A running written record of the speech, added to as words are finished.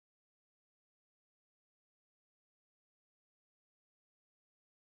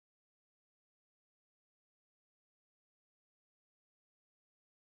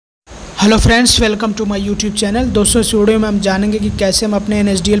Hello friends, welcome to my YouTube channel. दोस्तों, इस video में हम जानेंगे कि कैसे हम अपने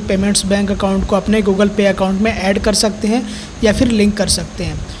NSDL पेमेंट्स बैंक अकाउंट को अपने गूगल पे अकाउंट में ऐड कर सकते हैं या फिर लिंक कर सकते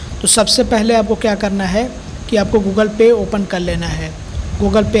हैं। तो सबसे पहले आपको क्या करना है कि आपको गूगल पे ओपन कर लेना है।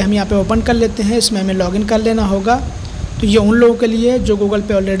 गूगल पे हम यहाँ पे ओपन कर लेते हैं। इसमें हमें लॉगिन कर लेना होगा। तो ये उन लोगों के लिए जो गूगल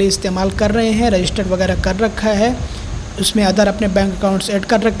पे ऑलरेडी इस्तेमाल कर रहे हैं, रजिस्टर वगैरह कर रखा है, उसमें अदर अपने बैंक अकाउंट्स ऐड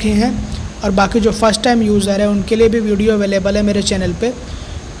कर रखे हैं। और बाकी जो फर्स्ट टाइम यूज़र है उनके लिए भी वीडियो अवेलेबल है मेरे चैनल पे,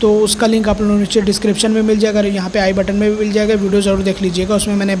 तो उसका लिंक आप लोगों को नीचे डिस्क्रिप्शन में मिल जाएगा और यहाँ पे आई बटन में भी मिल जाएगा। वीडियो ज़रूर देख लीजिएगा।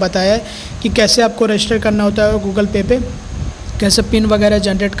 उसमें मैंने बताया है कि कैसे आपको रजिस्टर करना होता है गूगल पे कैसे पिन वगैरह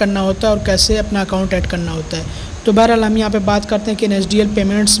जनरेट करना होता है और कैसे अपना अकाउंट ऐड करना होता है। तो बहरहाल हम यहाँ पे बात करते हैं कि NSDL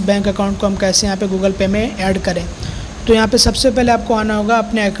पेमेंट्स बैंक अकाउंट को हम कैसे यहाँ पे गूगल पे में ऐड करें। तो यहाँ पे सबसे पहले आपको आना होगा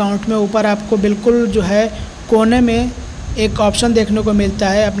अपने अकाउंट में। ऊपर आपको बिल्कुल जो है कोने में एक ऑप्शन देखने को मिलता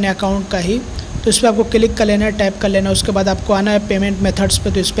है अपने अकाउंट का ही, तो इस पर आपको क्लिक कर लेना है, टैप कर लेना है। उसके बाद आपको आना है पेमेंट मेथड्स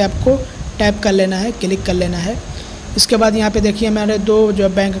पे, तो इस पर आपको टैप कर लेना है, क्लिक कर लेना है। इसके बाद यहाँ पे देखिए हमारे दो जो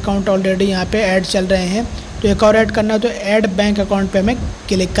बैंक अकाउंट ऑलरेडी यहाँ पे ऐड चल रहे हैं, तो एक और ऐड करना है। तो ऐड बैंक अकाउंट पे हमें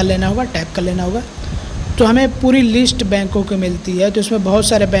क्लिक कर लेना होगा, टैप कर लेना होगा। तो हमें पूरी लिस्ट बैंकों की मिलती है। तो इसमें बहुत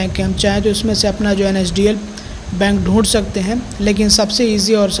सारे बैंक हैं। हम चाहें तो इसमें से अपना जो NSDL बैंक ढूंढ सकते हैं, लेकिन सबसे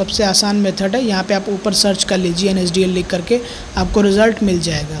ईजी और सबसे आसान मेथड है, यहाँ पर आप ऊपर सर्च कर लीजिए NSDL लिख करके, आपको रिज़ल्ट मिल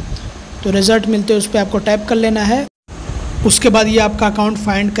जाएगा। तो रिज़ल्ट मिलते उस पर आपको टैप कर लेना है। उसके बाद ये आपका अकाउंट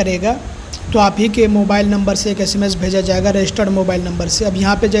फाइंड करेगा, तो आप ही के मोबाइल नंबर से एक SMS भेजा जाएगा रजिस्टर्ड मोबाइल नंबर से। अब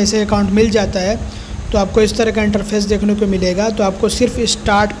यहाँ पे जैसे अकाउंट मिल जाता है तो आपको इस तरह का इंटरफेस देखने को मिलेगा। तो आपको सिर्फ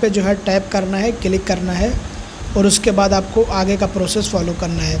स्टार्ट पे जो है टैप करना है, क्लिक करना है और उसके बाद आपको आगे का प्रोसेस फॉलो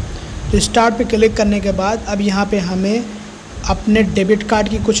करना है। तो स्टार्ट पे क्लिक करने के बाद अब यहाँ पे हमें अपने डेबिट कार्ड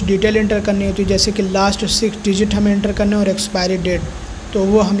की कुछ डिटेल इंटर करनी होती है, जैसे कि लास्ट 6 डिजिट हमें इंटर करने और एक्सपायरी डेट, तो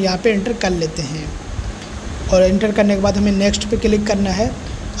वो हम यहाँ पे इंटर कर लेते हैं। और इंटर करने के बाद हमें नेक्स्ट पे क्लिक करना है।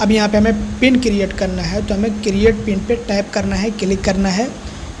 अब यहाँ पे हमें पिन क्रिएट करना है, तो हमें क्रिएट पिन पे टैप करना है, क्लिक करना है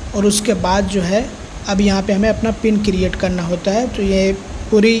और उसके बाद जो है अब यहाँ पे हमें अपना पिन क्रिएट करना होता है। तो ये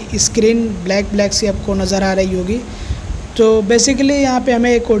पूरी स्क्रीन ब्लैक सी आपको नज़र आ रही होगी। तो बेसिकली यहाँ पे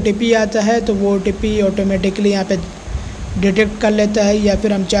हमें एक OTP आता है, तो वो OTP ऑटोमेटिकली यहाँ पे डिटेक्ट कर लेता है, या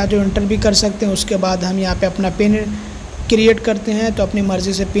फिर हम चाहे तो इंटर भी कर सकते हैं। उसके बाद हम यहाँ पे अपना पिन क्रिएट करते हैं। तो अपनी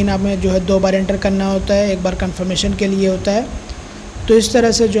मर्ज़ी से पिन हमें जो है 2 बार एंटर करना होता है, एक बार कंफर्मेशन के लिए होता है। तो इस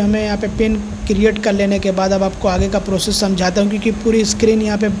तरह से जो हमें यहाँ पे पिन क्रिएट कर लेने के बाद अब आपको आगे का प्रोसेस समझाता हूँ, क्योंकि पूरी स्क्रीन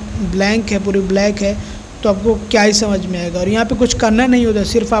यहाँ पे ब्लैंक है, पूरी ब्लैक है, तो आपको क्या ही समझ में आएगा। और यहाँ पे कुछ करना नहीं होता,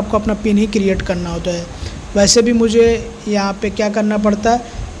 सिर्फ आपको अपना पिन ही क्रिएट करना होता है। वैसे भी मुझे यहाँ पर क्या करना पड़ता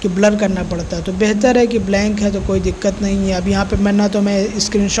है कि ब्लर करना पड़ता है, तो बेहतर है कि ब्लैंक है तो कोई दिक्कत नहीं है। अब यहाँ पर मैं ना तो मैं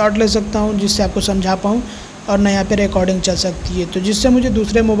स्क्रीनशॉट ले सकता हूँ जिससे आपको समझा पाऊँ, और ना यहाँ पे रिकॉर्डिंग चल सकती है, तो जिससे मुझे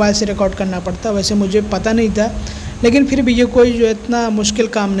दूसरे मोबाइल से रिकॉर्ड करना पड़ता है। वैसे मुझे पता नहीं था, लेकिन फिर भी ये कोई जो इतना मुश्किल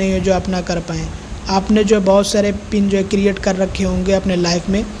काम नहीं है जो आप ना कर पाएँ। आपने जो बहुत सारे पिन जो है क्रिएट कर रखे होंगे अपने लाइफ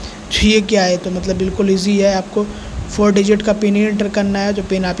में, तो ये क्या है, तो मतलब बिल्कुल ईजी है। आपको 4 डिजिट का पिन ही एंटर करना है, तो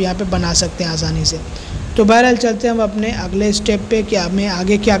पिन आप यहाँ पर बना सकते हैं आसानी से। तो बहरहाल चलते हैं हम अपने अगले स्टेप पे कि हमें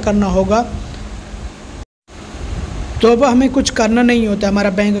आगे क्या करना होगा। तो अब हमें कुछ करना नहीं होता, हमारा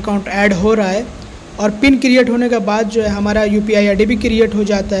बैंक अकाउंट ऐड हो रहा है और पिन क्रिएट होने के बाद जो है हमारा UPI ID भी क्रिएट हो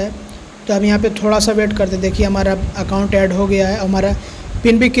जाता है। तो अब यहाँ पे थोड़ा सा वेट करते, देखिए हमारा अकाउंट ऐड हो गया है, हमारा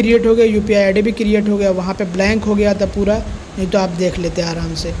पिन भी क्रिएट हो गया, UPI ID भी क्रिएट हो गया। वहाँ पे ब्लैंक हो गया था पूरा, नहीं तो आप देख लेते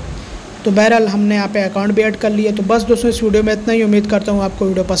आराम से। तो बहरहाल हमने यहाँ पे अकाउंट भी ऐड कर लिया। तो बस दोस्तों, इस वीडियो में इतना ही। उम्मीद करता हूँ आपको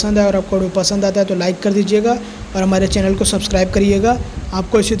वीडियो पसंद आए, और आपको वीडियो पसंद आता है तो लाइक कर दीजिएगा और हमारे चैनल को सब्सक्राइब करिएगा।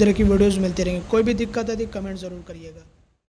 आपको इसी तरह की वीडियोज़ मिलती रहेंगी। कोई भी दिक्कत आती कमेंट ज़रूर करिएगा।